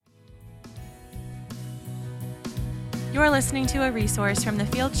You're listening to a resource from the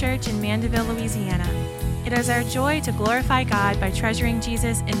Field Church in Mandeville, Louisiana. It is our joy to glorify God by treasuring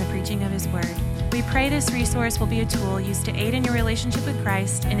Jesus in the preaching of His Word. We pray this resource will be a tool used to aid in your relationship with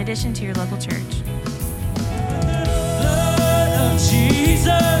Christ in addition to your local church. Blood of Jesus,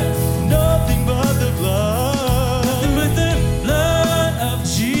 nothing but the blood. Nothing but the blood of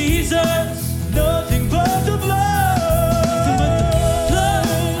Jesus, nothing but the blood. Nothing but the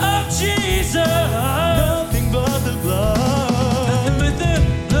blood of Jesus, nothing but the blood. Nothing but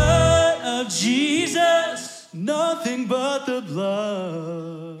the blood of Jesus, nothing but the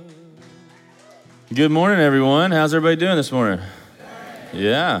blood. Good morning, everyone. How's everybody doing this morning?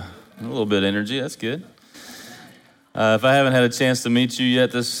 Yeah, a little bit of energy. That's good. If I haven't had a chance to meet you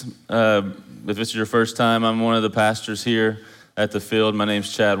yet, if this is your first time, I'm one of the pastors here at the Field. My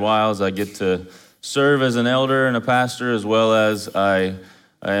name's Chad Wiles. I get to serve as an elder and a pastor, as well as I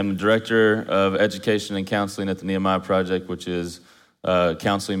am director of education and counseling at the Nehemiah Project, which is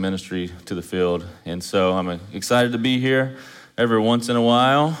counseling ministry to the Field. And so I'm excited to be here. Every once in a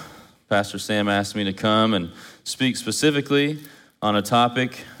while, Pastor Sam asked me to come and speak specifically on a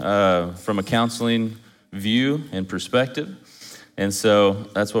topic from a counseling view and perspective. And so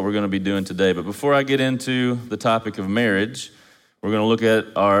that's what we're going to be doing today. But before I get into the topic of marriage, we're going to look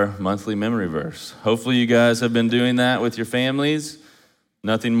at our monthly memory verse. Hopefully you guys have been doing that with your families.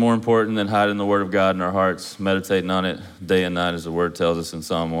 Nothing more important than hiding the Word of God in our hearts, meditating on it day and night, as the Word tells us in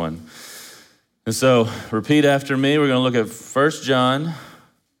Psalm 1. And so repeat after me. We're going to look at 1 John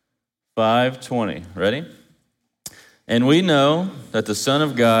 5:20. Ready? And we know that the Son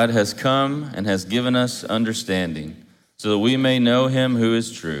of God has come and has given us understanding, so that we may know him who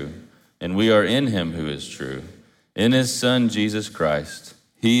is true, and we are in him who is true, in his Son, Jesus Christ.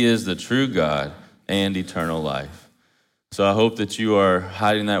 He is the true God and eternal life. So I hope that you are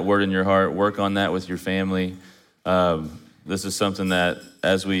hiding that word in your heart. Work on that with your family. This is something that,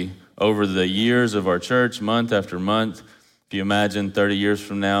 as we, over the years of our church, month after month, if you imagine 30 years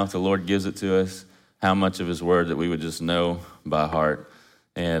from now, if the Lord gives it to us, how much of his word that we would just know by heart.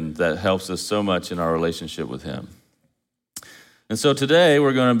 And that helps us so much in our relationship with him. And so today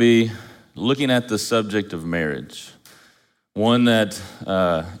we're going to be looking at the subject of marriage, one that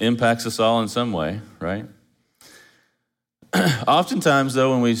impacts us all in some way, right? Oftentimes,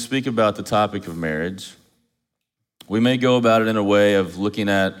 though, when we speak about the topic of marriage, we may go about it in a way of looking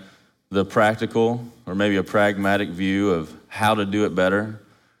at the practical or maybe a pragmatic view of how to do it better,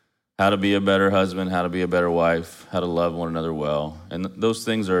 how to be a better husband, how to be a better wife, how to love one another well. And those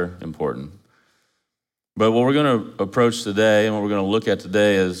things are important. But what we're going to approach today and what we're going to look at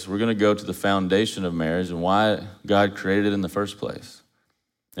today is we're going to go to the foundation of marriage and why God created it in the first place.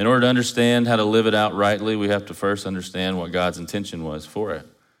 In order to understand how to live it out rightly, we have to first understand what God's intention was for it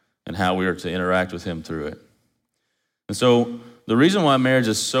and how we are to interact with him through it. And so the reason why marriage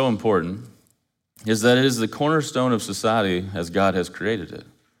is so important is that it is the cornerstone of society as God has created it.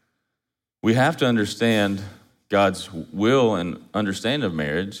 We have to understand God's will and understanding of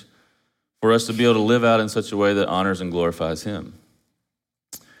marriage for us to be able to live out in such a way that honors and glorifies him.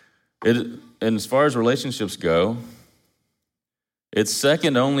 And as far as relationships go, it's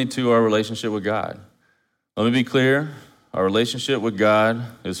second only to our relationship with God. Let me be clear, our relationship with God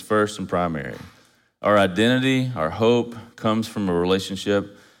is first and primary. Our identity, our hope comes from a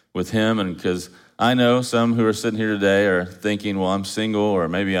relationship with him, and because I know some who are sitting here today are thinking, well, I'm single, or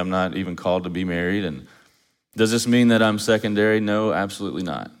maybe I'm not even called to be married. And does this mean that I'm secondary? No, absolutely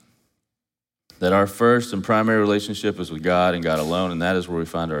not. That our first and primary relationship is with God and God alone, and that is where we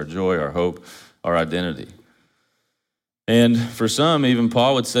find our joy, our hope, our identity. And for some, even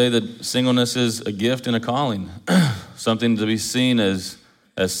Paul would say that singleness is a gift and a calling, something to be seen as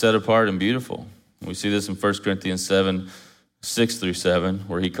set apart and beautiful. We see this in 1 Corinthians 7:6-7,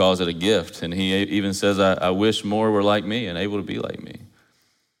 where he calls it a gift. And he even says, I wish more were like me and able to be like me.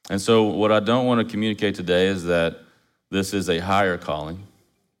 And so what I don't want to communicate today is that this is a higher calling.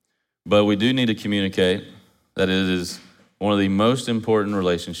 But we do need to communicate that it is one of the most important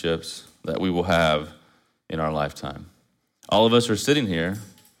relationships that we will have in our lifetime. All of us are sitting here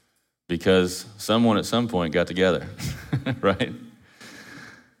because someone at some point got together, right?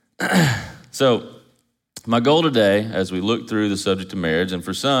 So my goal today, as we look through the subject of marriage, and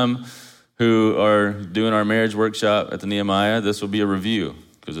for some who are doing our marriage workshop at the Nehemiah, this will be a review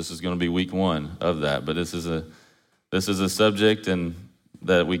because this is going to be week one of that. But this is a subject and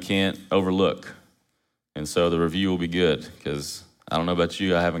that we can't overlook, and so the review will be good because I don't know about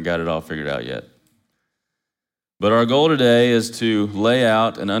you, I haven't got it all figured out yet. But our goal today is to lay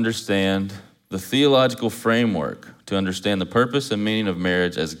out and understand the theological framework to understand the purpose and meaning of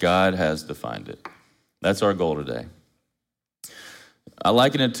marriage as God has defined it. That's our goal today. I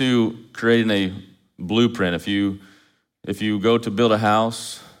liken it to creating a blueprint. If you go to build a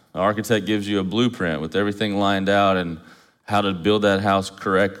house, an architect gives you a blueprint with everything lined out and how to build that house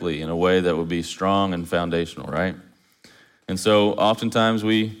correctly in a way that would be strong and foundational, right? And so oftentimes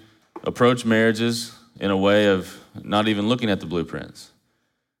we approach marriages in a way of not even looking at the blueprints.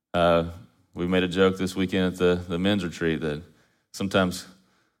 We made a joke this weekend at the men's retreat that sometimes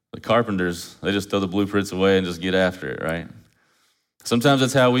the carpenters, they just throw the blueprints away and just get after it, right? Sometimes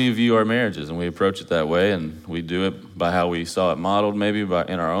that's how we view our marriages, and we approach it that way, and we do it by how we saw it modeled, maybe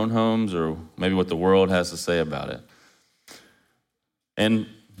in our own homes, or maybe what the world has to say about it. And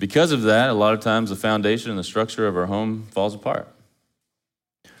because of that, a lot of times the foundation and the structure of our home falls apart.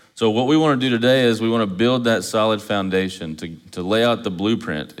 So what we want to do today is we want to build that solid foundation to lay out the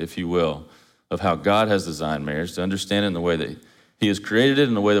blueprint, if you will, of how God has designed marriage, to understand it in the way that He has created it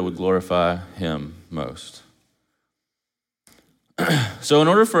in a way that would glorify Him most. So in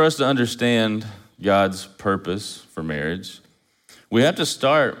order for us to understand God's purpose for marriage, we have to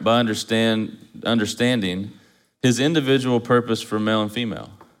start by understanding His individual purpose for male and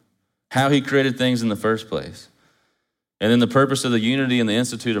female, how He created things in the first place. And then the purpose of the unity and the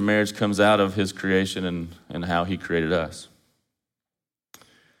institute of marriage comes out of His creation and how He created us.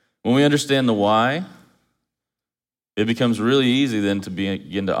 When we understand the why, it becomes really easy then to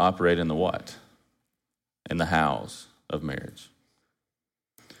begin to operate in the what and the hows of marriage.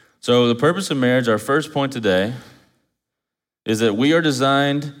 So the purpose of marriage, our first point today, is that we are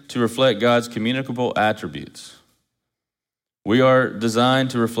designed to reflect God's communicable attributes. We are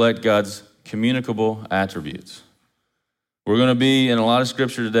designed to reflect God's communicable attributes. We're going to be in a lot of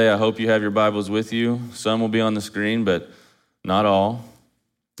scripture today. I hope you have your Bibles with you. Some will be on the screen, but not all.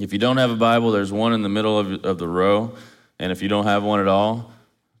 If you don't have a Bible, there's one in the middle of the row. And if you don't have one at all,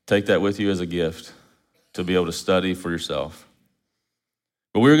 take that with you as a gift to be able to study for yourself.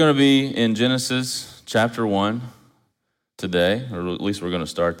 But we're going to be in Genesis chapter 1 today, or at least we're going to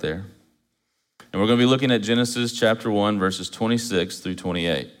start there. And we're going to be looking at Genesis chapter 1, verses 26 through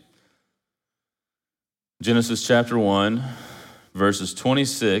 28. Genesis chapter 1, verses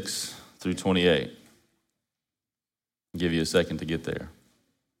 26 through 28. I'll give you a second to get there.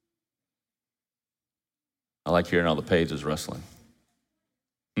 I like hearing all the pages rustling.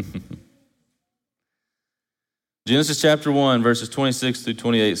 Genesis chapter 1, verses 26 through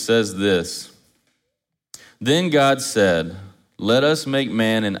 28 says this. Then God said, "Let us make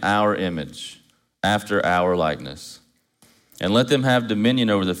man in our image, after our likeness, and let them have dominion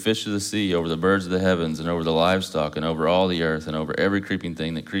over the fish of the sea, over the birds of the heavens, and over the livestock, and over all the earth, and over every creeping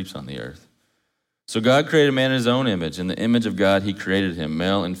thing that creeps on the earth." So God created man in His own image. In the image of God He created him.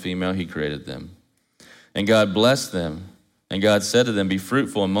 Male and female He created them. And God blessed them. And God said to them, "Be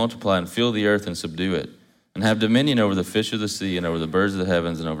fruitful and multiply and fill the earth and subdue it, and have dominion over the fish of the sea and over the birds of the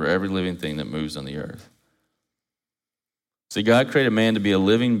heavens and over every living thing that moves on the earth." See, God created man to be a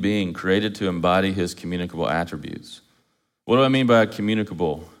living being, created to embody His communicable attributes. What do I mean by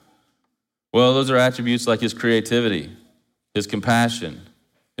communicable? Well, those are attributes like His creativity, His compassion,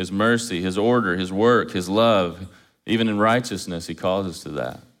 His mercy, His order, His work, His love. Even in righteousness, He calls us to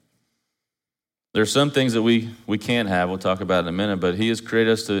that. There are some things that we can't have. We'll talk about in a minute, but He has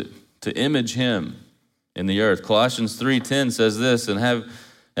created us to image Him in the earth. Colossians 3:10 says this, and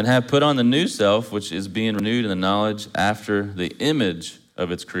have put on the new self, which is being renewed in the knowledge after the image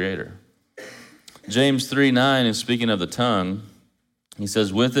of its creator. James 3:9, and speaking of the tongue, he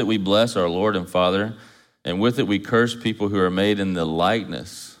says, "With it we bless our Lord and Father, and with it we curse people who are made in the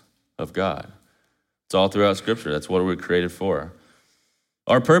likeness of God." It's all throughout Scripture. That's what we're created for.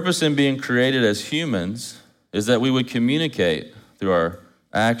 Our purpose in being created as humans is that we would communicate through our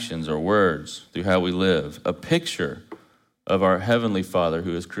actions or words, through how we live, a picture of our Heavenly Father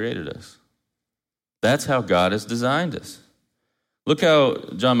who has created us. That's how God has designed us. Look how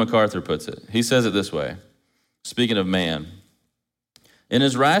John MacArthur puts it. He says it this way, speaking of man. In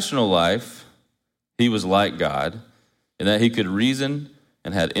his rational life, he was like God in that he could reason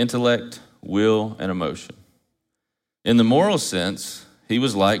and had intellect, will, and emotion. In the moral sense, he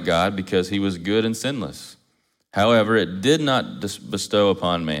was like God because he was good and sinless. However, it did not bestow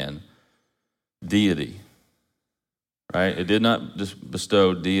upon man deity, right? It did not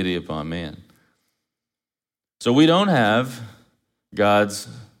bestow deity upon man. So we don't have God's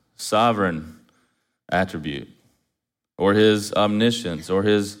sovereign attribute or His omniscience or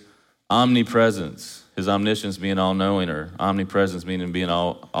His omnipresence, His omniscience being all-knowing or omnipresence meaning being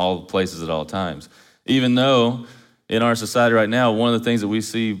all places at all times. Even though in our society right now, one of the things that we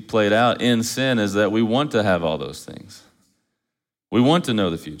see played out in sin is that we want to have all those things. We want to know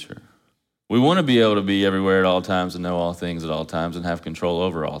the future. We want to be able to be everywhere at all times and know all things at all times and have control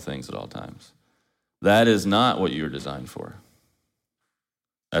over all things at all times. That is not what you were designed for.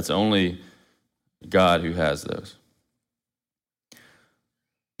 That's only God who has those.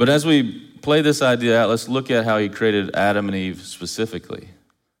 But as we play this idea out, let's look at how he created Adam and Eve specifically.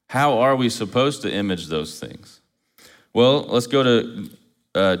 How are we supposed to image those things? Well, let's go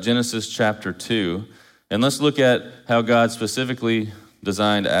to Genesis chapter 2, and let's look at how God specifically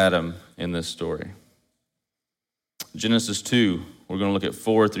designed Adam in this story. Genesis 2, we're going to look at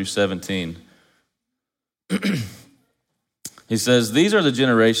 4 through 17. He says, "These are the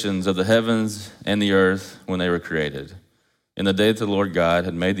generations of the heavens and the earth when they were created, in the day that the Lord God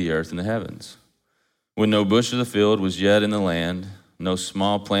had made the earth and the heavens, when no bush of the field was yet in the land, no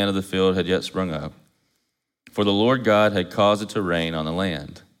small plant of the field had yet sprung up. For the Lord God had caused it to rain on the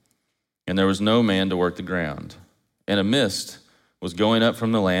land, and there was no man to work the ground. And a mist was going up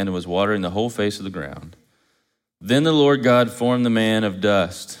from the land and was watering the whole face of the ground. Then the Lord God formed the man of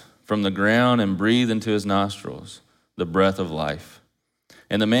dust from the ground and breathed into his nostrils the breath of life.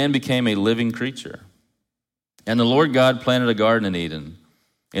 And the man became a living creature. And the Lord God planted a garden in Eden,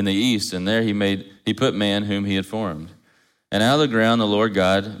 in the east, and there he put man whom he had formed. And out of the ground the Lord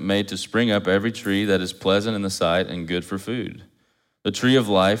God made to spring up every tree that is pleasant in the sight and good for food. The tree of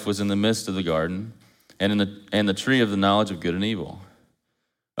life was in the midst of the garden, and the tree of the knowledge of good and evil.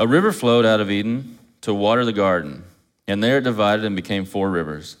 A river flowed out of Eden to water the garden, and there it divided and became 4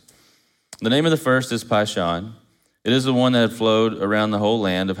 rivers. The name of the first is Pishon. It is the one that had flowed around the whole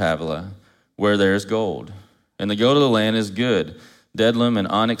land of Havilah, where there is gold. And the gold of the land is good. Bdellium and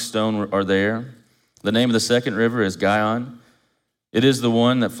onyx stone are there. The name of the second river is Gihon. It is the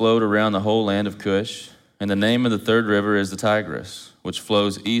one that flowed around the whole land of Cush. And the name of the third river is the Tigris, which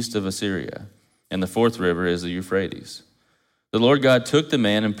flows east of Assyria. And the fourth river is the Euphrates. The Lord God took the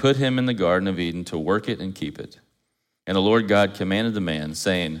man and put him in the Garden of Eden to work it and keep it. And the Lord God commanded the man,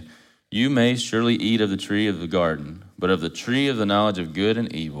 saying, You may surely eat of the tree of the garden, but of the tree of the knowledge of good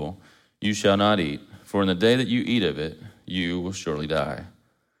and evil you shall not eat, for in the day that you eat of it, you will surely die.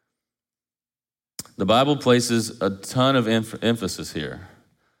 The Bible places a ton of emphasis here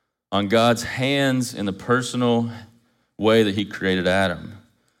on God's hands in the personal way that he created Adam.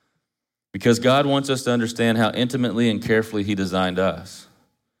 Because God wants us to understand how intimately and carefully he designed us.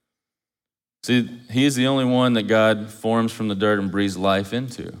 See, he is the only one that God forms from the dirt and breathes life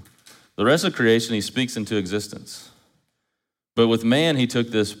into. The rest of creation he speaks into existence. But with man, he took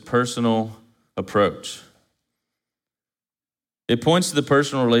this personal approach. It points to the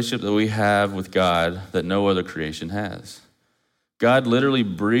personal relationship that we have with God that no other creation has. God literally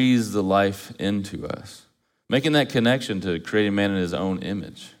breathes the life into us, making that connection to creating man in his own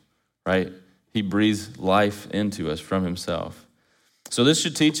image, right? He breathes life into us from himself. So this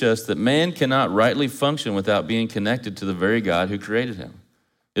should teach us that man cannot rightly function without being connected to the very God who created him.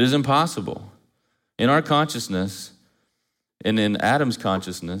 It is impossible. In our consciousness and in Adam's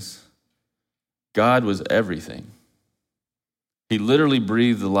consciousness, God was everything. He literally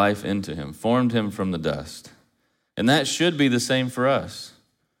breathed the life into him, formed him from the dust. And that should be the same for us.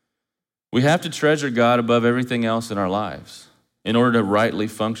 We have to treasure God above everything else in our lives in order to rightly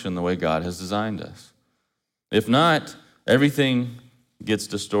function the way God has designed us. If not, everything gets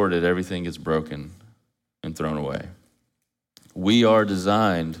distorted, everything gets broken and thrown away. We are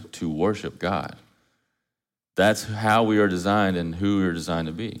designed to worship God. That's how we are designed and who we are designed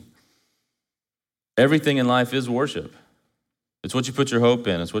to be. Everything in life is worship. It's what you put your hope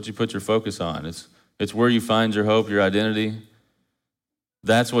in. It's what you put your focus on. It's where you find your hope, your identity.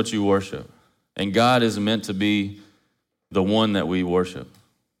 That's what you worship. And God is meant to be the one that we worship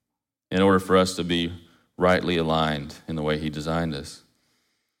in order for us to be rightly aligned in the way he designed us.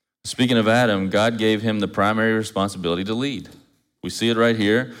 Speaking of Adam, God gave him the primary responsibility to lead. We see it right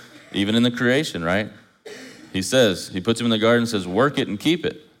here, even in the creation, right? He puts him in the garden and says, work it and keep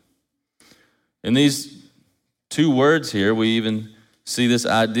it. In these 2 words here, we even see this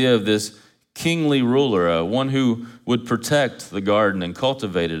idea of this kingly ruler, one who would protect the garden and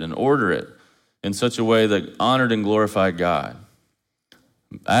cultivate it and order it in such a way that honored and glorified God.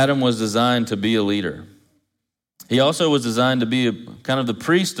 Adam was designed to be a leader. He also was designed to be kind of the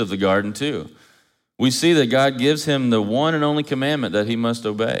priest of the garden too. We see that God gives him the one and only commandment that he must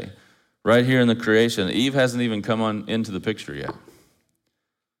obey right here in the creation. Eve hasn't even come on into the picture yet.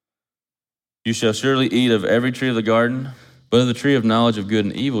 You shall surely eat of every tree of the garden, but of the tree of knowledge of good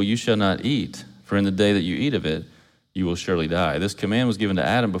and evil you shall not eat, for in the day that you eat of it, you will surely die. This command was given to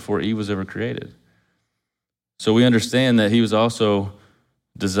Adam before Eve was ever created. So we understand that he was also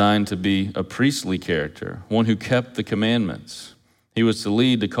designed to be a priestly character, one who kept the commandments, He was to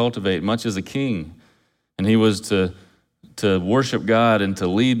lead, to cultivate, much as a king. And he was to worship God and to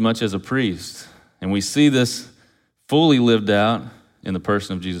lead much as a priest. And we see this fully lived out in the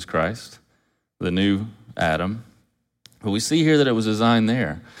person of Jesus Christ, the new Adam. But we see here that it was designed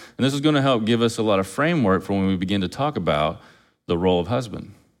there. And this is going to help give us a lot of framework for when we begin to talk about the role of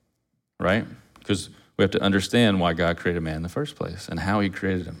husband, right? Because we have to understand why God created man in the first place and how he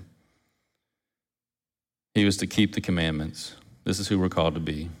created him. He was to keep the commandments. This is who we're called to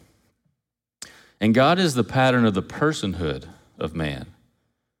be. And God is the pattern of the personhood of man.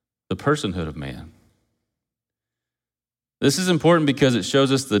 The personhood of man. This is important because it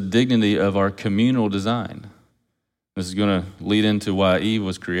shows us the dignity of our communal design. This is going to lead into why Eve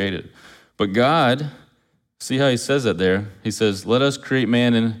was created. But God, see how he says that there? He says, let us create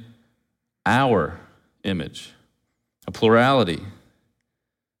man in our image. A plurality.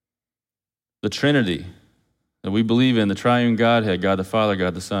 The Trinity that we believe in, the triune Godhead, God the Father,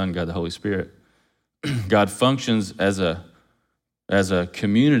 God the Son, God the Holy Spirit. God functions as a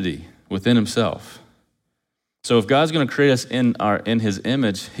community within himself. So if God's going to create us in his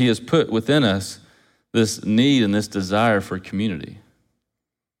image, he has put within us this need and this desire for community.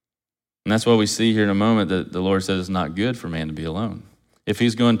 And that's why we see here in a moment that the Lord says it's not good for man to be alone. If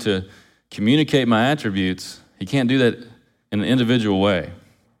he's going to communicate my attributes, he can't do that in an individual way.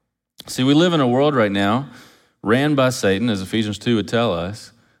 See, we live in a world right now ran by Satan, as Ephesians 2 would tell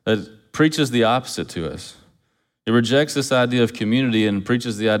us, that preaches the opposite to us. It rejects this idea of community and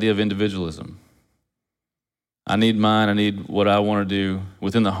preaches the idea of individualism. I need mine, I need what I want to do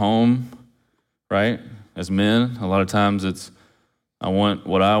within the home, right? As men, a lot of times it's, I want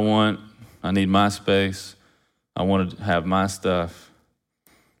what I want, I need my space, I want to have my stuff.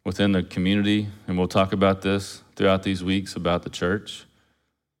 Within the community, and we'll talk about this throughout these weeks about the church,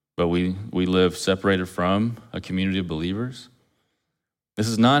 but we live separated from a community of believers. This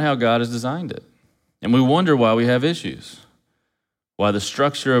is not how God has designed it. And we wonder why we have issues, why the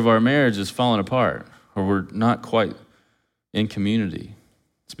structure of our marriage is falling apart, or we're not quite in community.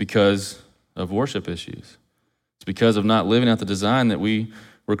 It's because of worship issues. It's because of not living out the design that we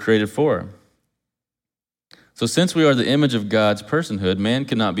were created for. So since we are the image of God's personhood, man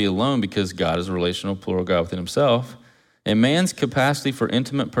cannot be alone because God is a relational, plural God within himself. And man's capacity for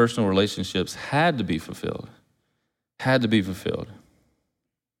intimate personal relationships had to be fulfilled. Had to be fulfilled.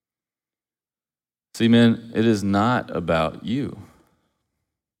 See, men, it is not about you.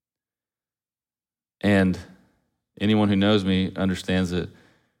 And anyone who knows me understands that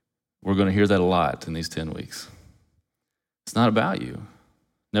we're going to hear that a lot in these 10 weeks. It's not about you.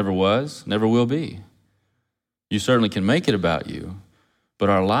 Never was, never will be. You certainly can make it about you, but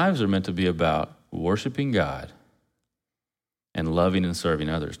our lives are meant to be about worshiping God and loving and serving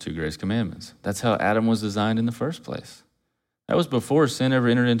others, 2 greatest commandments. That's how Adam was designed in the first place. That was before sin ever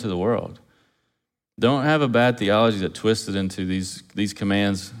entered into the world. Don't have a bad theology that twisted into these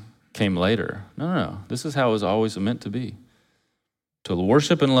commands came later. No. This is how it was always meant to be. To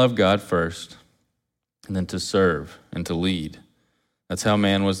worship and love God first, and then to serve and to lead. That's how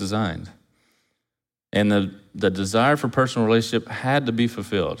man was designed. And the desire for personal relationship had to be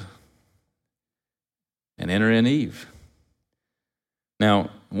fulfilled. And enter in Eve.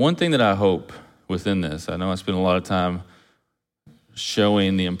 Now, one thing that I hope within this, I know I spent a lot of time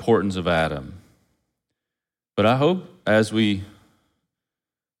showing the importance of Adam, but I hope as we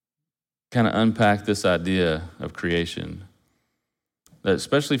kind of unpack this idea of creation, that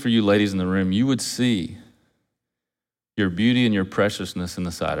especially for you ladies in the room, you would see your beauty and your preciousness in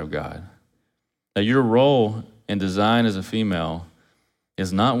the sight of God. That your role and design as a female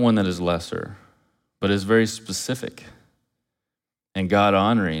is not one that is lesser, but is very specific and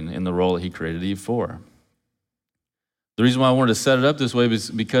God-honoring in the role that he created Eve for. The reason why I wanted to set it up this way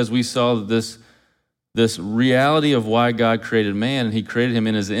is because we saw this reality of why God created man, and he created him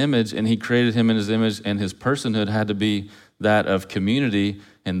in his image, and he created him in his image, and his personhood had to be that of community,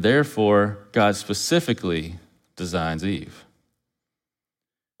 and therefore God specifically designs Eve.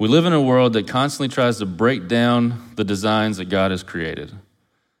 We live in a world that constantly tries to break down the designs that God has created.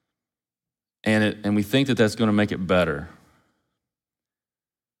 And we think that that's going to make it better.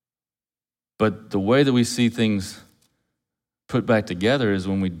 But the way that we see things put back together is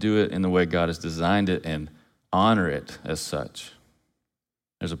when we do it in the way God has designed it and honor it as such.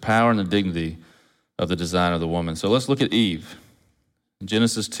 There's a power and a dignity of the design of the woman. So let's look at Eve.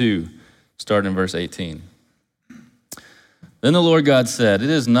 Genesis 2, starting in verse 18. Then the Lord God said,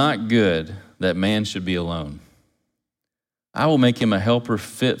 "It is not good that man should be alone. I will make him a helper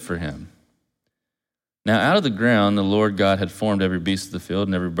fit for him." Now out of the ground the Lord God had formed every beast of the field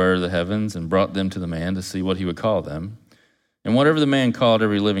and every bird of the heavens and brought them to the man to see what he would call them. And whatever the man called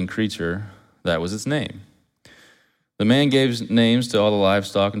every living creature, that was its name. The man gave names to all the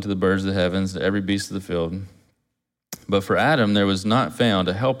livestock and to the birds of the heavens, to every beast of the field. But for Adam there was not found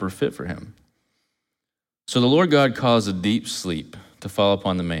a helper fit for him. So the Lord God caused a deep sleep to fall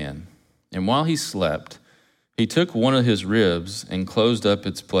upon the man. And while he slept, he took one of his ribs and closed up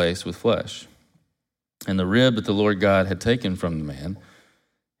its place with flesh. And the rib that the Lord God had taken from the man,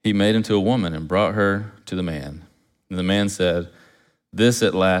 he made into a woman and brought her to the man. And the man said, "This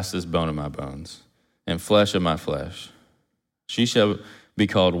at last is bone of my bones and flesh of my flesh. She shall be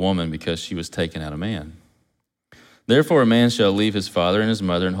called woman because she was taken out of man. Therefore a man shall leave his father and his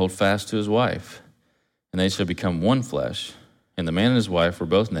mother and hold fast to his wife, and they shall become one flesh. And the man and his wife were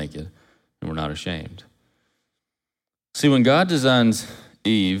both naked and were not ashamed." See, when God designs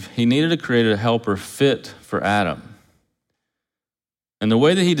Eve, he needed to create a helper fit for Adam. And the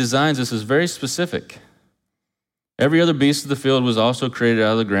way that he designs this is very specific. Every other beast of the field was also created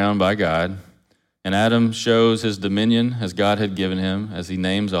out of the ground by God, and Adam shows his dominion as God had given him as he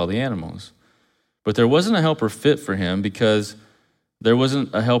names all the animals. But there wasn't a helper fit for him because there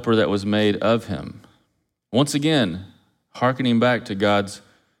wasn't a helper that was made of him. Once again, hearkening back to God's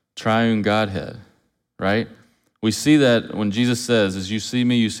triune Godhead, right? We see that when Jesus says, "As you see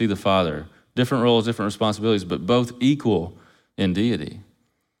me, you see the Father." Different roles, different responsibilities, but both equal in deity.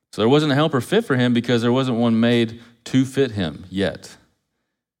 So there wasn't a helper fit for him because there wasn't one made to fit him yet.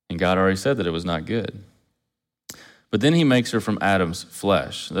 And God already said that it was not good. But then he makes her from Adam's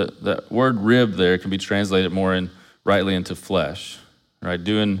flesh. The word rib there can be translated more rightly into flesh, right?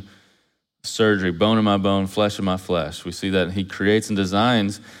 Doing surgery, bone of my bone, flesh of my flesh. We see that he creates and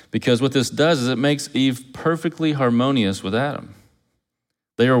designs because what this does is it makes Eve perfectly harmonious with Adam.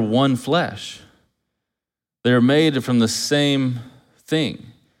 They are one flesh. They are made from the same thing.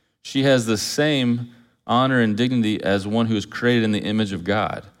 She has the same honor and dignity as one who is created in the image of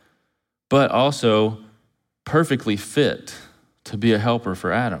God, but also perfectly fit to be a helper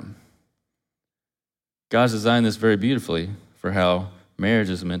for Adam. God's designed this very beautifully for how marriage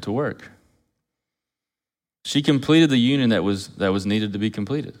is meant to work. She completed the union that was needed to be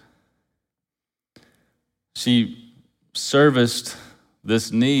completed. She serviced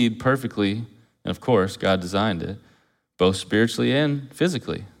this need perfectly, and of course, God designed it, both spiritually and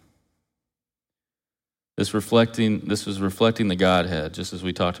physically. This was reflecting the Godhead, just as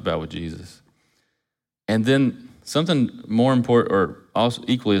we talked about with Jesus. And then something more important, or also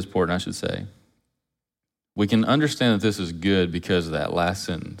equally as important, I should say, we can understand that this is good because of that last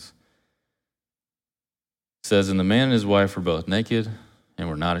sentence. It says, "And the man and his wife were both naked and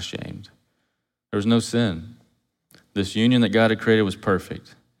were not ashamed." There was no sin. This union that God had created was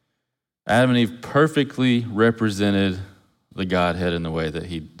perfect. Adam and Eve perfectly represented the Godhead in the way that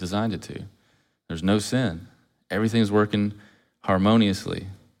he designed it to. There's no sin. Everything's working harmoniously.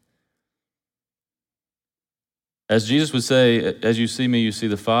 As Jesus would say, "As you see me, you see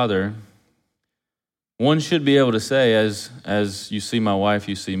the Father," one should be able to say, as you see my wife,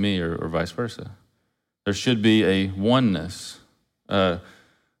 you see me, or vice versa. There should be a oneness, a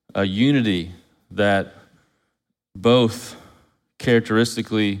unity that both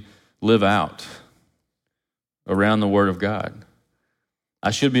characteristically live out around the Word of God. I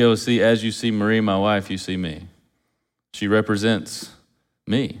should be able to see, as you see Marie, my wife, you see me. She represents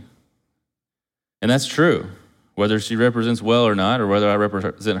me. And that's true. Whether she represents well or not, or whether I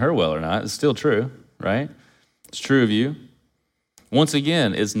represent her well or not, it's still true, right? It's true of you. Once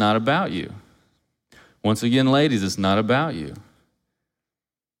again, it's not about you. Once again, ladies, it's not about you.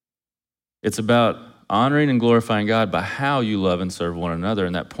 It's about honoring and glorifying God by how you love and serve one another,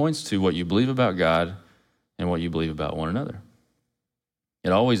 and that points to what you believe about God and what you believe about one another.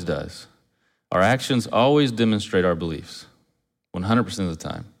 It always does. Our actions always demonstrate our beliefs, 100% of the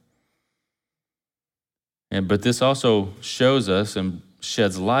time. But this also shows us and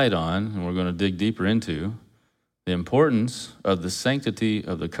sheds light on, and we're going to dig deeper into, the importance of the sanctity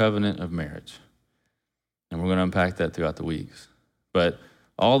of the covenant of marriage. And we're going to unpack that throughout the weeks. But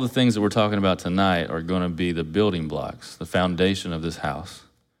all the things that we're talking about tonight are going to be the building blocks, the foundation of this house.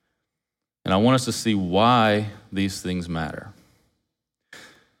 And I want us to see why these things matter.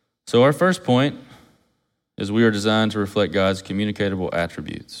 So our first point is we are designed to reflect God's communicable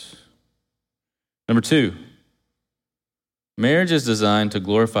attributes. Number 2, marriage is designed to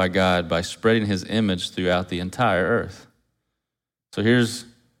glorify God by spreading his image throughout the entire earth. So here's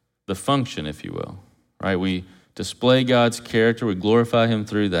the function, if you will, right? We display God's character, we glorify him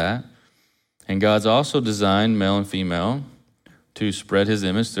through that. And God's also designed male and female to spread his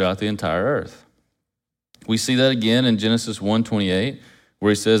image throughout the entire earth. We see that again in Genesis 1:28, where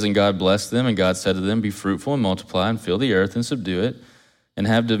he says, "And God blessed them, and God said to them, be fruitful and multiply and fill the earth and subdue it, and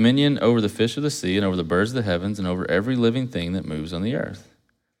have dominion over the fish of the sea and over the birds of the heavens and over every living thing that moves on the earth."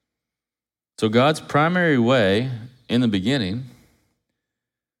 So God's primary way in the beginning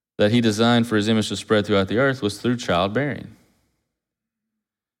that he designed for his image to spread throughout the earth was through childbearing.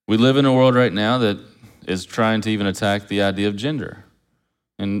 We live in a world right now that is trying to even attack the idea of gender.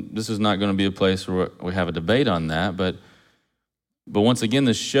 And this is not going to be a place where we have a debate on that, but once again,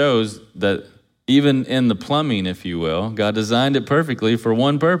 this shows that even in the plumbing, if you will, God designed it perfectly for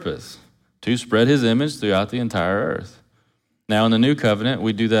one purpose, to spread his image throughout the entire earth. Now, in the new covenant,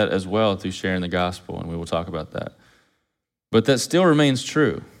 we do that as well through sharing the gospel, and we will talk about that. But that still remains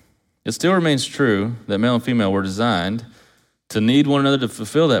true. It still remains true that male and female were designed to need one another to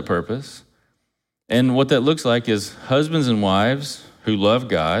fulfill that purpose. And what that looks like is husbands and wives who love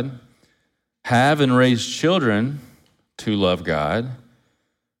God, have and raise children to love God,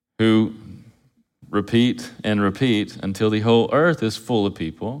 who repeat and repeat until the whole earth is full of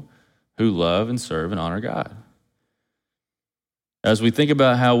people who love and serve and honor God. As we think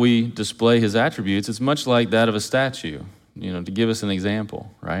about how we display his attributes, it's much like that of a statue, to give us an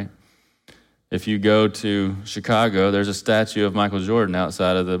example, right? If you go to Chicago, there's a statue of Michael Jordan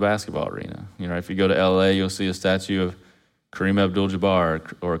outside of the basketball arena. If you go to LA, you'll see a statue of Kareem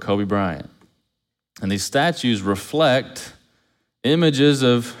Abdul-Jabbar or Kobe Bryant. And these statues reflect images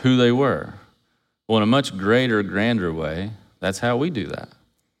of who they were. Well, in a much greater, grander way, that's how we do that,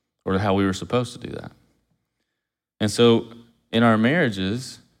 or how we were supposed to do that. And so in our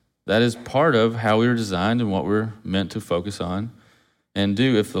marriages, that is part of how we were designed and what we're meant to focus on and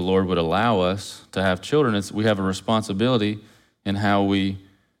do if the Lord would allow us to have children. We have a responsibility in how we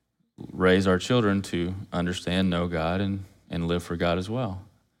raise our children to understand, know God, and live for God as well,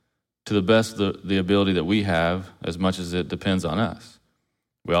 to the best of the ability that we have, as much as it depends on us.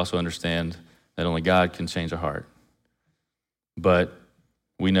 We also understand that only God can change a heart. But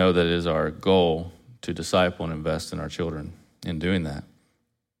we know that it is our goal to disciple and invest in our children in doing that.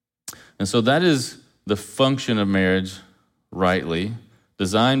 And so that is the function of marriage rightly,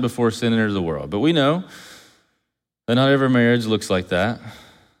 designed before sin entered the world. But we know that not every marriage looks like that.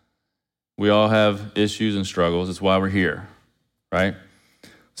 We all have issues and struggles. It's why we're here, right?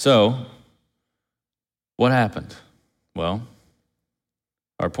 So, what happened? Well,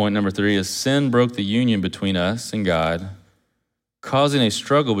 our point number 3 is sin broke the union between us and God, causing a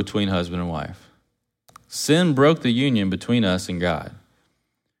struggle between husband and wife. Sin broke the union between us and God,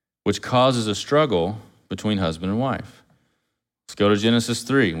 which causes a struggle between husband and wife. Let's go to Genesis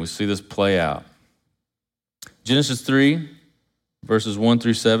 3, and we see this play out. Genesis 3, verses 1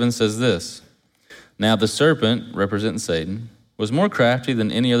 through 7 says this: "Now the serpent, representing Satan, was more crafty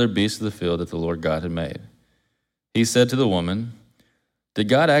than any other beast of the field that the Lord God had made. He said to the woman, 'Did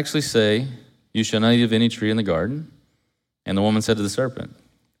God actually say, you shall not eat of any tree in the garden?' And the woman said to the serpent,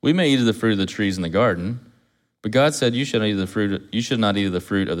 'We may eat of the fruit of the trees in the garden, but God said, you should not eat of the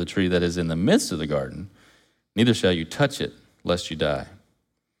fruit of the tree that is in the midst of the garden, neither shall you touch it, lest you die.'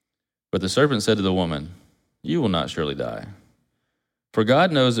 But the serpent said to the woman, 'You will not surely die. For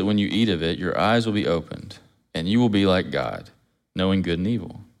God knows that when you eat of it, your eyes will be opened, and you will be like God, knowing good and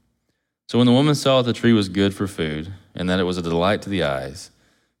evil.' So when the woman saw that the tree was good for food, and that it was a delight to the eyes,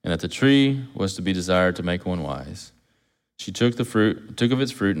 and that the tree was to be desired to make one wise, she took of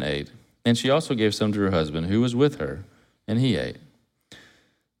its fruit and ate. And she also gave some to her husband, who was with her, and he ate.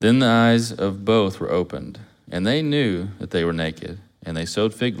 Then the eyes of both were opened, and they knew that they were naked, and they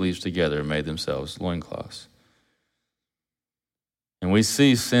sewed fig leaves together and made themselves loincloths." And we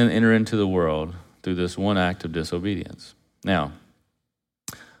see sin enter into the world through this one act of disobedience. Now,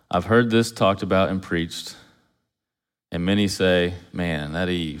 I've heard this talked about and preached, and many say, "Man, that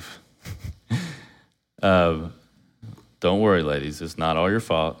Eve." Don't worry, ladies, it's not all your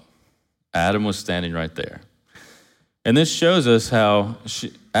fault. Adam was standing right there. And this shows us how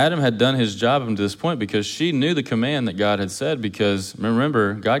Adam had done his job up to this point because she knew the command that God had said, because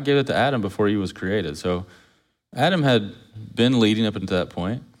remember, God gave it to Adam before he was created. So Adam had been leading up until that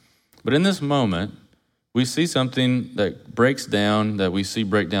point. But in this moment, we see something that breaks down, that we see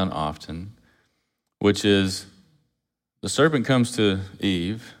break down often, which is the serpent comes to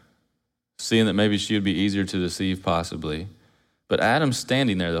Eve, seeing that maybe she would be easier to deceive possibly. But Adam's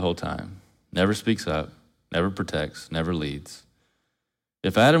standing there the whole time, never speaks up, never protects, never leads.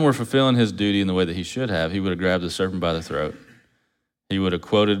 If Adam were fulfilling his duty in the way that he should have, he would have grabbed the serpent by the throat. He would have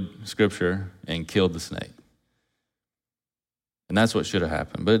quoted scripture and killed the snake. And that's what should have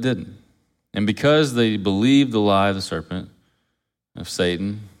happened, but it didn't. And because they believed the lie of the serpent, of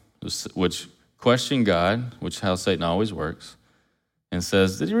Satan, which questioned God, which is how Satan always works, and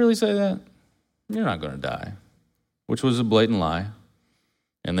says, did he really say that? You're not going to die, which was a blatant lie.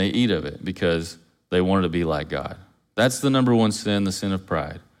 And they eat of it because they wanted to be like God. That's the number one sin, the sin of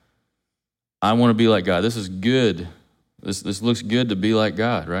pride. I want to be like God. This is good. This looks good to be like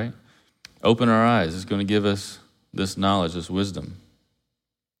God, right? Open our eyes. It's going to give us this knowledge, this wisdom.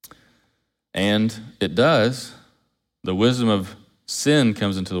 And it does. The wisdom of sin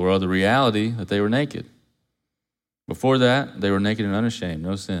comes into the world, the reality that they were naked. Before that, they were naked and unashamed,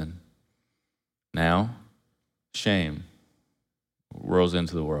 no sin. Now, shame whirls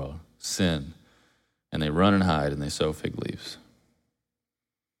into the world, sin, and they run and hide and they sow fig leaves.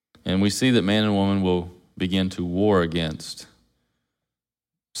 And we see that man and woman will begin to war against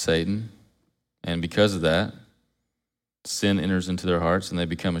Satan, and because of that, sin enters into their hearts and they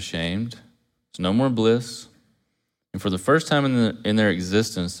become ashamed. There's no more bliss. And for the first time in their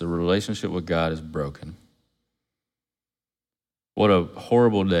existence, the relationship with God is broken. What a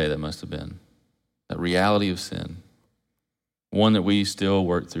horrible day that must have been. That reality of sin. One that we still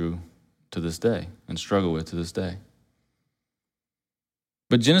work through to this day and struggle with to this day.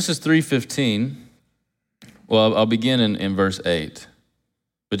 But Genesis 3:15, well, I'll begin in verse 8.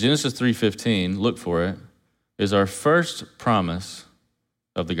 But Genesis 3:15, look for it, is our first promise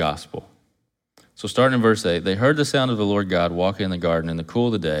of the gospel. So starting in verse 8, they heard the sound of the Lord God walking in the garden in the cool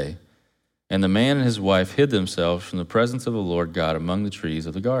of the day, and the man and his wife hid themselves from the presence of the Lord God among the trees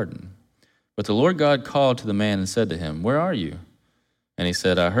of the garden. But the Lord God called to the man and said to him, where are you? And he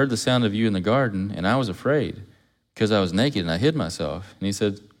said, I heard the sound of you in the garden, and I was afraid, because I was naked and I hid myself. And he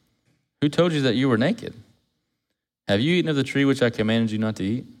said, who told you that you were naked? Have you eaten of the tree which I commanded you not to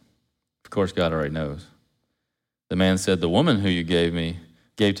eat? Of course, God already knows. The man said, the woman who you gave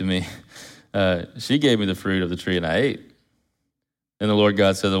to me, she gave me the fruit of the tree and I ate. Then the Lord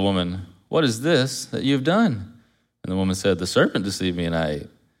God said to the woman, what is this that you have done? And the woman said, the serpent deceived me and I ate.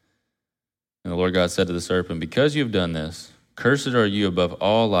 And the Lord God said to the serpent, because you have done this, cursed are you above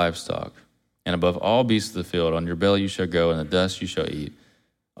all livestock, and above all beasts of the field. On your belly you shall go, and the dust you shall eat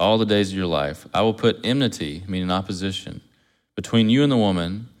all the days of your life. I will put enmity, meaning opposition, between you and the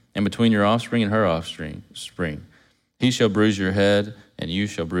woman, and between your offspring and her offspring. He shall bruise your head, and you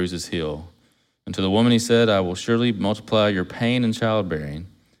shall bruise his heel. And to the woman he said, I will surely multiply your pain in childbearing.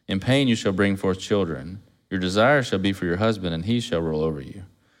 In pain you shall bring forth children. Your desire shall be for your husband, and he shall rule over you.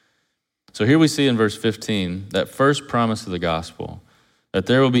 So here we see in verse 15, that first promise of the gospel, that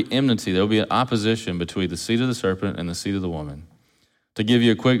there will be enmity, there will be an opposition between the seed of the serpent and the seed of the woman. To give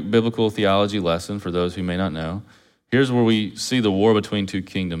you a quick biblical theology lesson for those who may not know, here's where we see the war between two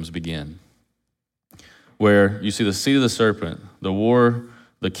kingdoms begin. Where you see the seed of the serpent, the war,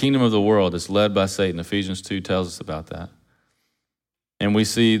 the kingdom of the world is led by Satan. Ephesians 2 tells us about that. And we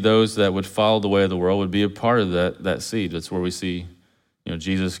see those that would follow the way of the world would be a part of that seed. That's where we see,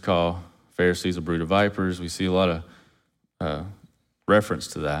 Jesus call Pharisees a brood of vipers. We see a lot of reference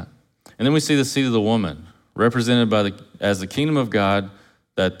to that. And then we see the seed of the woman, represented as the kingdom of God,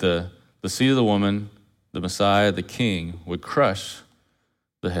 that the seed of the woman, the Messiah, the king, would crush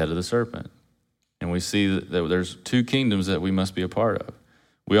the head of the serpent. And we see that there's two kingdoms that we must be a part of.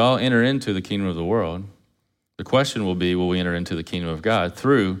 We all enter into the kingdom of the world. The question will be, will we enter into the kingdom of God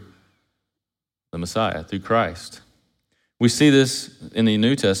through the Messiah, through Christ? We see this in the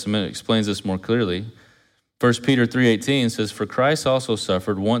New Testament. It explains this more clearly. 1 Peter 3:18 says, for Christ also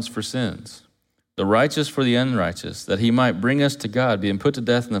suffered once for sins, the righteous for the unrighteous, that he might bring us to God, being put to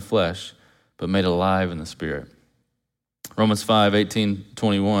death in the flesh, but made alive in the Spirit. Romans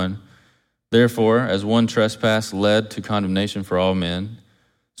 5:18-21, therefore, as one trespass led to condemnation for all men,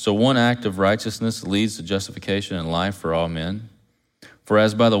 so one act of righteousness leads to justification and life for all men. For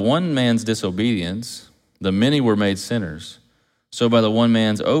as by the one man's disobedience, the many were made sinners, so by the one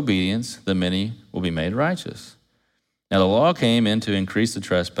man's obedience, the many will be made righteous. Now the law came in to increase the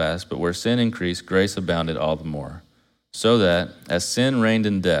trespass, but where sin increased, grace abounded all the more, so that, as sin reigned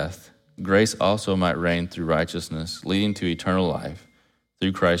in death, grace also might reign through righteousness, leading to eternal life,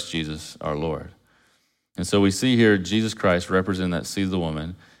 through Christ Jesus our Lord. And so we see here Jesus Christ representing that seed of the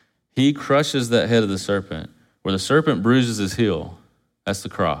woman. He crushes that head of the serpent, where the serpent bruises his heel. That's the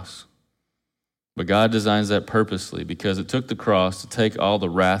cross. But God designs that purposely because it took the cross to take all the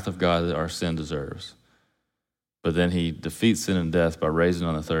wrath of God that our sin deserves. But then he defeats sin and death by raising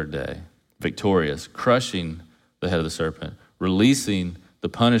on the third day, victorious, crushing the head of the serpent, releasing the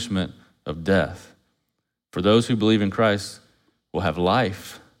punishment of death. For those who believe in Christ will have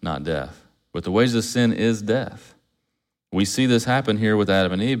life, not death. But the wages of sin is death. We see this happen here with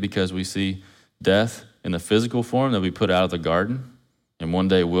Adam and Eve because we see death in the physical form that we put out of the garden, and one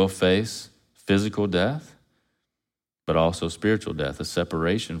day we'll face physical death. but also spiritual death, a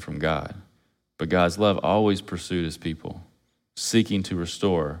separation from God. But God's love always pursued his people, seeking to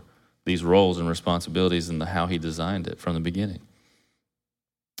restore these roles and responsibilities and how he designed it from the beginning.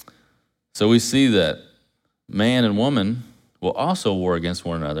 So we see that man and woman will also war against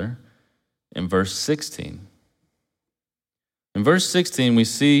one another in verse 16. In verse 16, we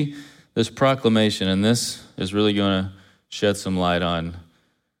see this proclamation, and this is really going to shed some light on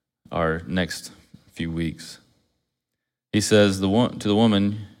our next few weeks. He says to the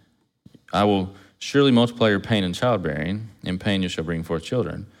woman, I will surely multiply your pain in childbearing. In pain you shall bring forth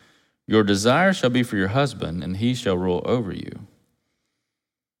children. Your desire shall be for your husband, and he shall rule over you.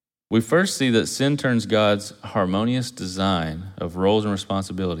 We first see that sin turns God's harmonious design of roles and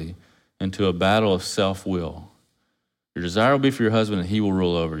responsibility into a battle of self-will. Your desire will be for your husband, and he will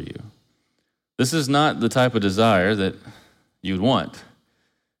rule over you. This is not the type of desire that you would want.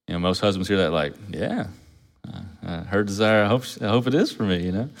 You know, most husbands hear that like, yeah, her desire, I hope it is for me,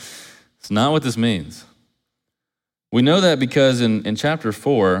 you know. It's not what this means. We know that because in chapter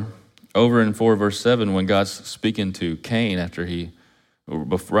 4, over in 4 verse 7, when God's speaking to Cain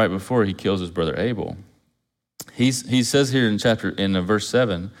right before he kills his brother Abel, he says here in verse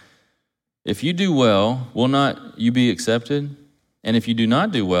 7, if you do well, will not you be accepted? And if you do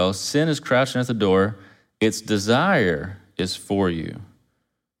not do well, sin is crouching at the door. Its desire is for you,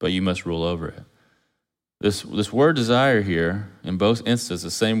 but you must rule over it. This word desire here, in both instances,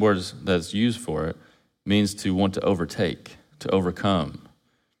 the same word that's used for it, means to want to overtake, to overcome.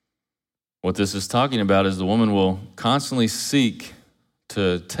 What this is talking about is the woman will constantly seek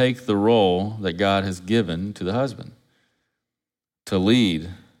to take the role that God has given to the husband, to lead.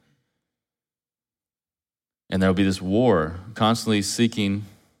 And there will be this war, constantly seeking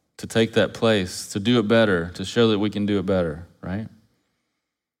to take that place, to do it better, to show that we can do it better, right?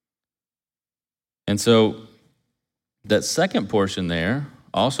 And so that second portion there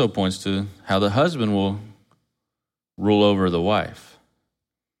also points to how the husband will rule over the wife.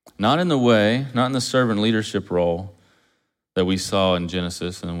 Not in the servant leadership role that we saw in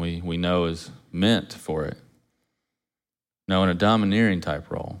Genesis and we know is meant for it. No, in a domineering type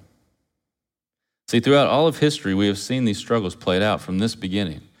role. See, throughout all of history, we have seen these struggles played out from this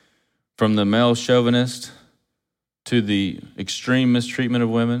beginning. From the male chauvinist to the extreme mistreatment of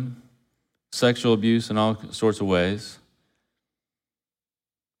women, sexual abuse in all sorts of ways,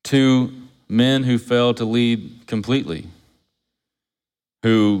 to men who fail to lead completely,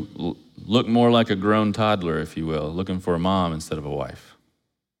 who look more like a grown toddler, if you will, looking for a mom instead of a wife.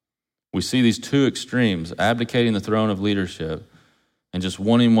 We see these two extremes, abdicating the throne of leadership and just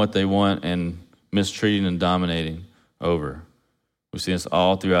wanting what they want and mistreating and dominating over. We see this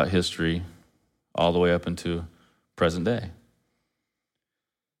all throughout history, all the way up into present day.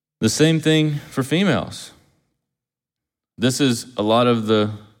 The same thing for females. This is a lot of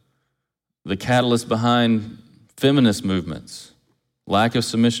the catalyst behind feminist movements, lack of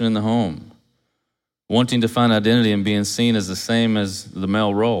submission in the home, wanting to find identity and being seen as the same as the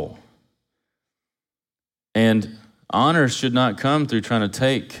male role. And honor should not come through trying to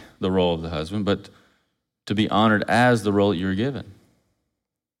take the role of the husband, but to be honored as the role that you're given.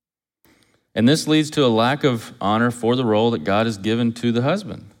 And this leads to a lack of honor for the role that God has given to the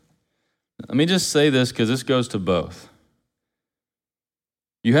husband. Let me just say this because this goes to both.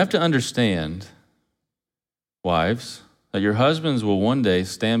 You have to understand, wives, that your husbands will one day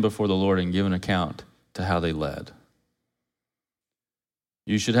stand before the Lord and give an account to how they led.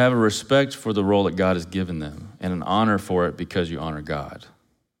 You should have a respect for the role that God has given them and an honor for it because you honor God.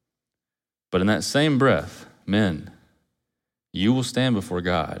 But in that same breath, men, you will stand before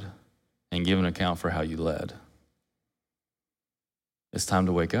God and give an account for how you led. It's time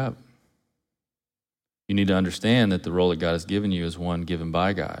to wake up. You need to understand that the role that God has given you is one given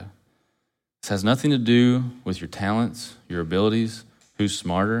by God. This has nothing to do with your talents, your abilities, who's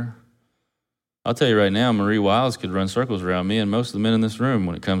smarter. I'll tell you right now, Marie Wiles could run circles around me and most of the men in this room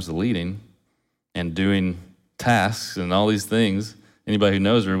when it comes to leading and doing tasks and all these things. Anybody who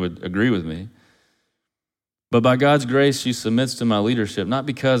knows her would agree with me. But by God's grace, she submits to my leadership, not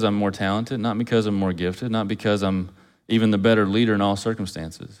because I'm more talented, not because I'm more gifted, not because I'm even the better leader in all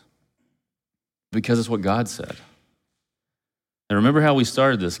circumstances, because it's what God said. And remember how we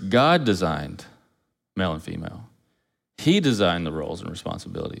started this. God designed male and female. He designed the roles and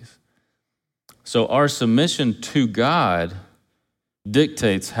responsibilities. So our submission to God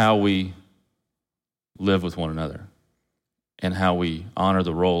dictates how we live with one another and how we honor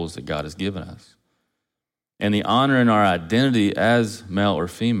the roles that God has given us. And the honor in our identity as male or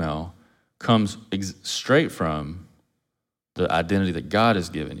female comes straight from the identity that God has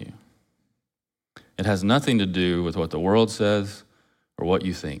given you. It has nothing to do with what the world says or what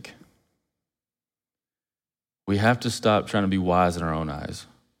you think. We have to stop trying to be wise in our own eyes.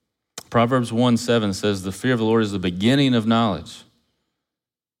 Proverbs 1:7 says, the fear of the Lord is the beginning of knowledge,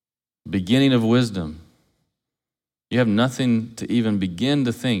 beginning of wisdom. You have nothing to even begin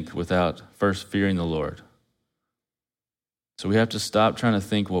to think without first fearing the Lord. So we have to stop trying to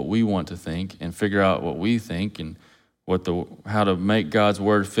think what we want to think and figure out what we think and how to make God's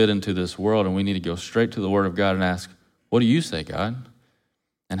word fit into this world. And we need to go straight to the word of God and ask, what do you say, God?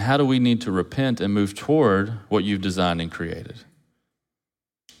 And how do we need to repent and move toward what you've designed and created?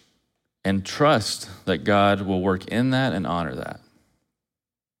 And trust that God will work in that and honor that.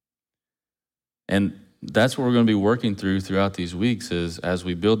 And that's what we're going to be working throughout these weeks is as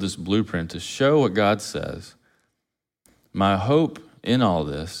we build this blueprint to show what God says. My hope in all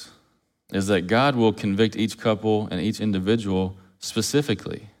this is that God will convict each couple and each individual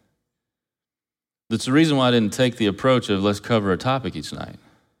specifically. That's the reason why I didn't take the approach of let's cover a topic each night.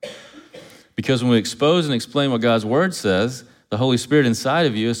 Because when we expose and explain what God's word says, the Holy Spirit inside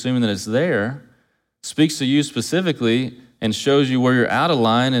of you, assuming that it's there, speaks to you specifically and shows you where you're out of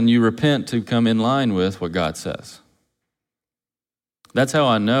line and you repent to come in line with what God says. That's how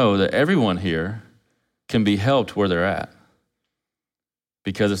I know that everyone here can be helped where they're at.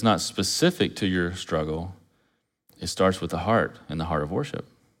 Because it's not specific to your struggle. It starts with the heart and the heart of worship.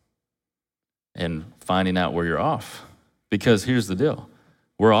 And finding out where you're off. Because here's the deal.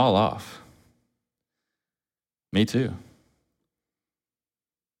 We're all off. Me too.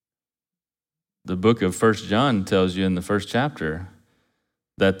 The book of 1 John tells you in the first chapter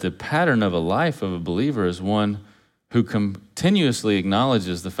that the pattern of a life of a believer is one who continuously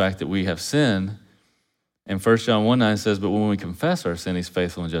acknowledges the fact that we have sinned. And 1 John 1:9 says, but when we confess our sin, he's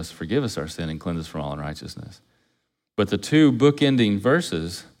faithful and just to forgive us our sin and cleanse us from all unrighteousness. But the two bookending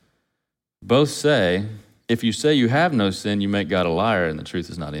verses both say, if you say you have no sin, you make God a liar and the truth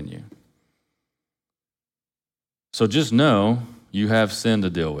is not in you. So just know you have sin to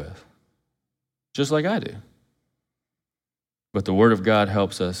deal with, just like I do. But the Word of God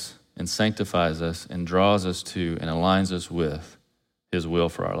helps us and sanctifies us and draws us to and aligns us with his will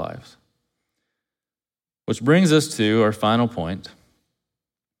for our lives. Which brings us to our final point,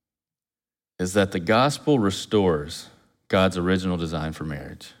 is that the gospel restores God's original design for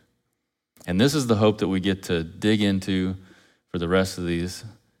marriage. And this is the hope that we get to dig into for the rest of these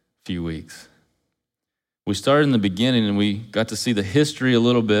few weeks. We started in the beginning and we got to see the history a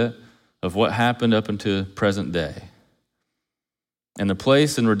little bit of what happened up until present day. And the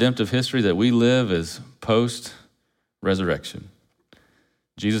place in redemptive history that we live is post-resurrection.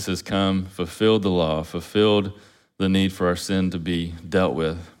 Jesus has come, fulfilled the law, fulfilled the need for our sin to be dealt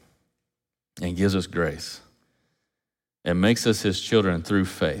with, and gives us grace. And makes us his children through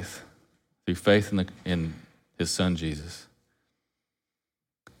faith in his son Jesus.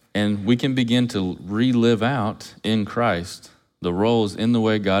 And we can begin to relive out in Christ the roles in the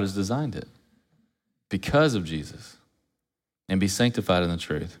way God has designed it because of Jesus and be sanctified in the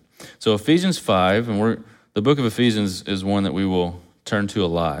truth. So Ephesians 5, and the book of Ephesians is one that we will turn to a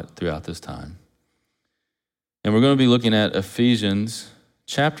lot throughout this time. And we're going to be looking at Ephesians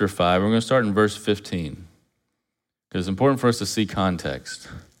chapter 5. We're going to start in verse 15 because it's important for us to see context.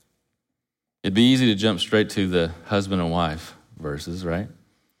 It'd be easy to jump straight to the husband and wife verses, right?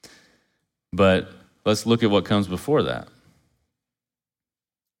 But let's look at what comes before that.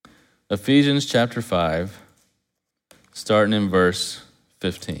 Ephesians chapter 5, starting in verse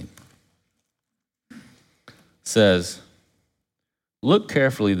 15, says, look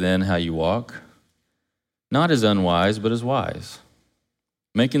carefully then how you walk, not as unwise, but as wise,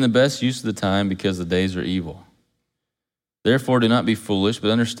 making the best use of the time because the days are evil. Therefore, do not be foolish, but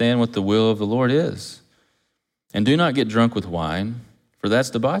understand what the will of the Lord is. And do not get drunk with wine, for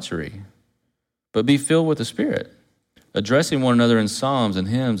that's debauchery, but be filled with the Spirit, addressing one another in psalms and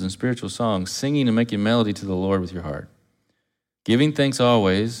hymns and spiritual songs, singing and making melody to the Lord with your heart, giving thanks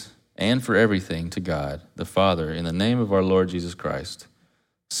always and for everything to God, the Father, in the name of our Lord Jesus Christ,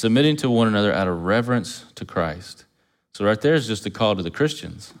 submitting to one another out of reverence to Christ. So right there is just a call to the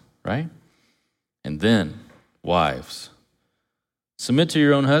Christians, right? And then, wives, submit to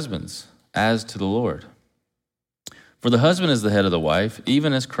your own husbands as to the Lord. For the husband is the head of the wife,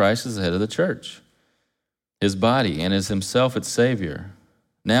 even as Christ is the head of the church, his body, and is himself its Savior.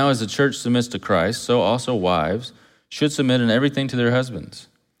 Now as the church submits to Christ, so also wives should submit in everything to their husbands.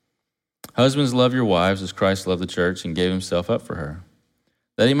 Husbands, love your wives as Christ loved the church and gave himself up for her,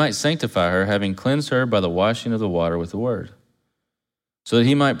 that he might sanctify her, having cleansed her by the washing of the water with the word, so that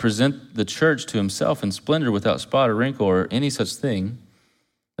he might present the church to himself in splendor without spot or wrinkle or any such thing,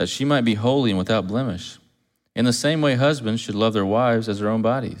 that she might be holy and without blemish. In the same way, husbands should love their wives as their own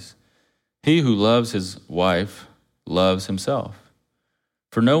bodies. He who loves his wife loves himself.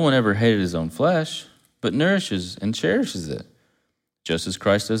 For no one ever hated his own flesh, but nourishes and cherishes it, just as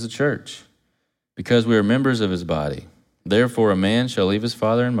Christ does the church, because we are members of his body. Therefore, a man shall leave his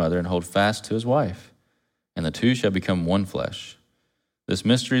father and mother and hold fast to his wife, and the two shall become one flesh. This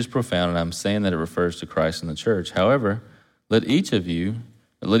mystery is profound, and I'm saying that it refers to Christ and the church. However, let each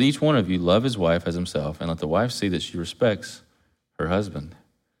one of you love his wife as himself, and let the wife see that she respects her husband.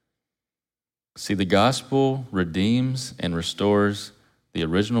 See, the gospel redeems and restores the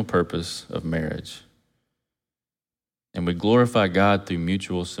original purpose of marriage. And we glorify God through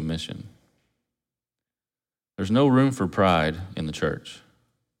mutual submission. There's no room for pride in the church.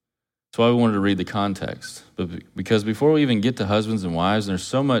 That's why we wanted to read the context. Because before we even get to husbands and wives, there's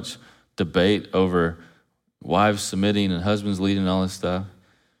so much debate over wives submitting and husbands leading and all this stuff.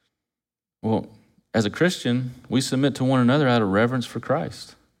 Well, as a Christian, we submit to one another out of reverence for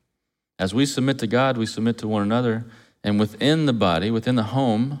Christ. As we submit to God, we submit to one another. And within the body, within the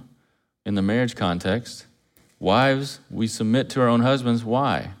home, in the marriage context, wives, we submit to our own husbands.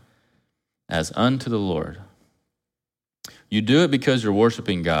 Why? As unto the Lord. You do it because you're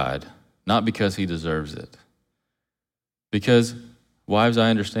worshiping God, not because he deserves it. Because, wives,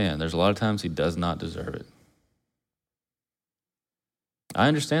 I understand, there's a lot of times he does not deserve it. I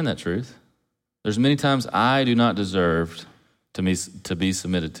understand that truth. There's many times I do not deserve to be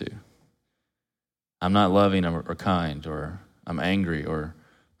submitted to. I'm not loving or kind, or I'm angry, or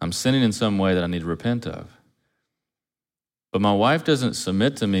I'm sinning in some way that I need to repent of. But my wife doesn't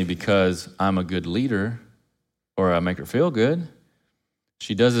submit to me because I'm a good leader or I make her feel good.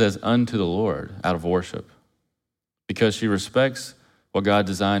 She does it as unto the Lord, out of worship, because she respects what God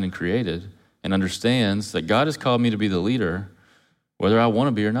designed and created and understands that God has called me to be the leader whether I want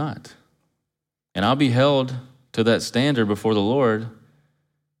to be or not. And I'll be held to that standard before the Lord,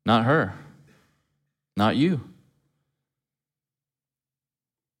 not her, not you.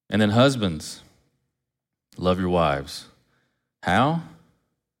 And then husbands, love your wives. How?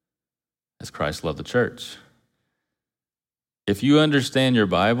 As Christ loved the church. If you understand your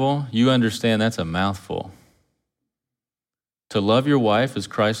Bible, you understand that's a mouthful. To love your wife as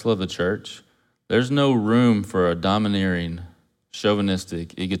Christ loved the church, there's no room for a domineering,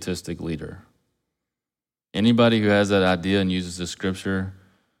 chauvinistic, egotistic leader. Anybody who has that idea and uses the scripture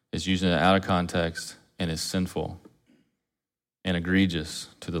is using it out of context and is sinful and egregious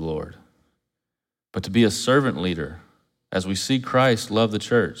to the Lord. But to be a servant leader, as we see Christ love the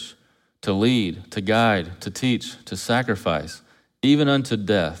church, to lead, to guide, to teach, to sacrifice, even unto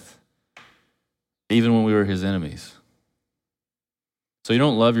death, even when we were his enemies. So you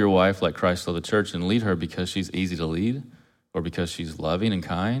don't love your wife like Christ loved the church and lead her because she's easy to lead or because she's loving and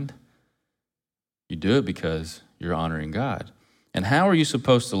kind. You do it because you're honoring God. And how are you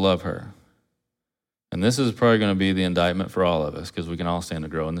supposed to love her? And this is probably going to be the indictment for all of us because we can all stand to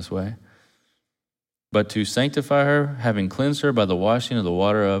grow in this way. But to sanctify her, having cleansed her by the washing of the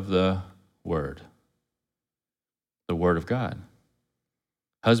water of the Word of God.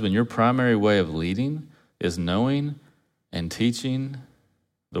 Husband, your primary way of leading is knowing and teaching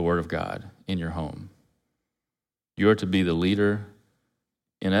the Word of God in your home. You are to be the leader,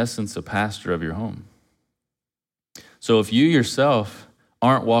 in essence, a pastor of your home. So if you yourself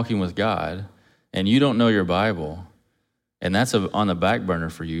aren't walking with God and you don't know your Bible, and that's on the back burner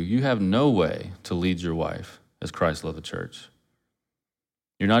for you, you have no way to lead your wife as Christ loved the church.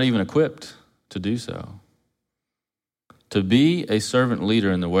 You're not even equipped to do so. To be a servant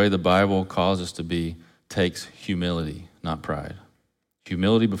leader in the way the Bible calls us to be takes humility, not pride.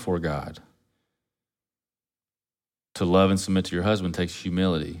 Humility before God. To love and submit to your husband takes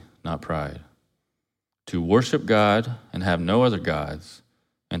humility, not pride. To worship God and have no other gods,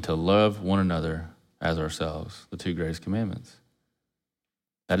 and to love one another as ourselves, the two greatest commandments.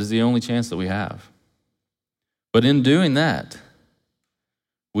 That is the only chance that we have. But in doing that,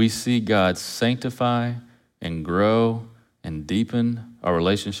 we see God sanctify and grow and deepen our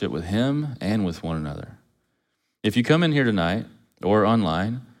relationship with him and with one another. If you come in here tonight or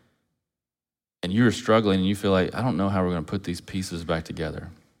online and you're struggling and you feel like, I don't know how we're going to put these pieces back together.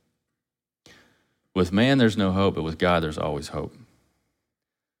 With man, there's no hope, but with God, there's always hope.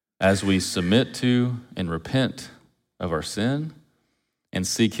 As we submit to and repent of our sin and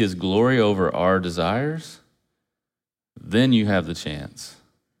seek his glory over our desires, then you have the chance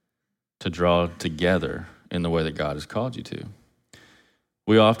to draw together in the way that God has called you to.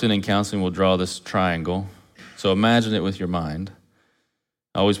 We often in counseling will draw this triangle. So imagine it with your mind.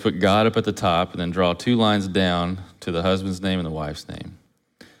 I always put God up at the top and then draw two lines down to the husband's name and the wife's name.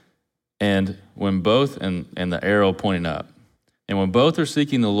 And when both, and the arrow pointing up, and when both are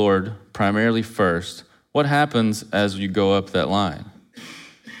seeking the Lord primarily first, what happens as you go up that line?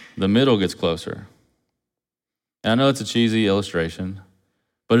 The middle gets closer. And I know it's a cheesy illustration,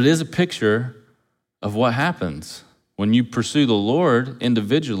 but it is a picture of what happens when you pursue the Lord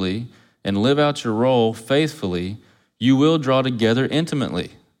individually and live out your role faithfully. You will draw together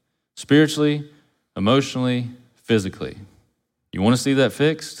intimately, spiritually, emotionally, physically. You want to see that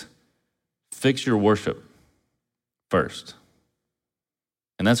fixed? Fix your worship first.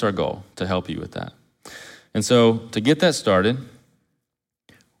 And that's our goal, to help you with that. And so to get that started,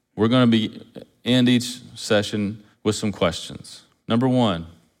 we're going to end each session with some questions. Number one,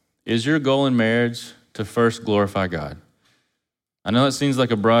 is your goal in marriage to first glorify God? I know it seems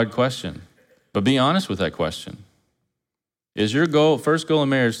like a broad question, but be honest with that question. Is your first goal in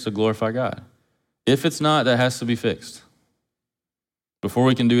marriage to glorify God? If it's not, that has to be fixed before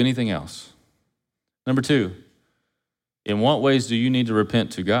we can do anything else. Number two, in what ways do you need to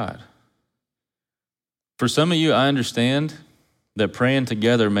repent to God? For some of you, I understand that praying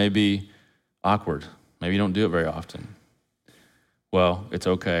together may be awkward. Maybe you don't do it very often. Well, it's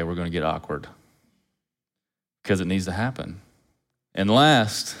okay. We're going to get awkward because it needs to happen. And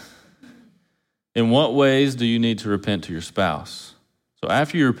last, in what ways do you need to repent to your spouse? So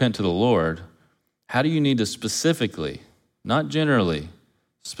after you repent to the Lord, how do you need to specifically, not generally,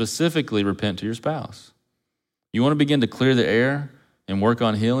 specifically repent to your spouse? You want to begin to clear the air and work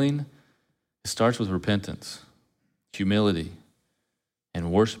on healing? It starts with repentance, humility,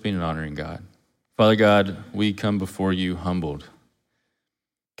 and worshiping and honoring God. Father God, we come before you humbled.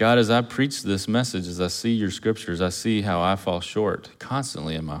 God, as I preach this message, as I see your scriptures, I see how I fall short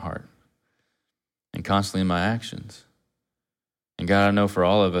constantly in my heart and constantly in my actions. And God, I know for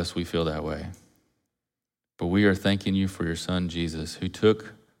all of us, we feel that way. But we are thanking you for your son, Jesus, who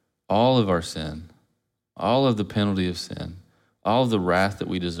took all of our sin, all of the penalty of sin, all of the wrath that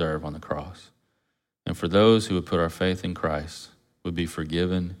we deserve on the cross. And for those who would put our faith in Christ would be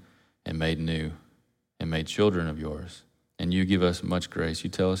forgiven and made new and made children of yours. And you give us much grace. You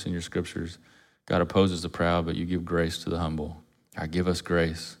tell us in your scriptures, God opposes the proud, but you give grace to the humble. God, give us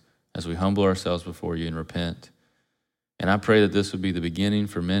grace as we humble ourselves before you and repent. And I pray that this would be the beginning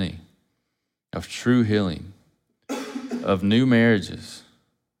for many of true healing, of new marriages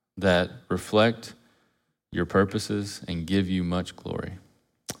that reflect your purposes and give you much glory.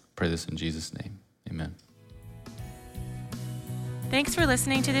 I pray this in Jesus' name. Amen. Thanks for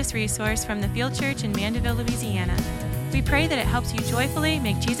listening to this resource from the Field Church in Mandeville, Louisiana. We pray that it helps you joyfully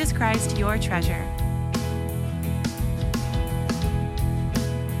make Jesus Christ your treasure.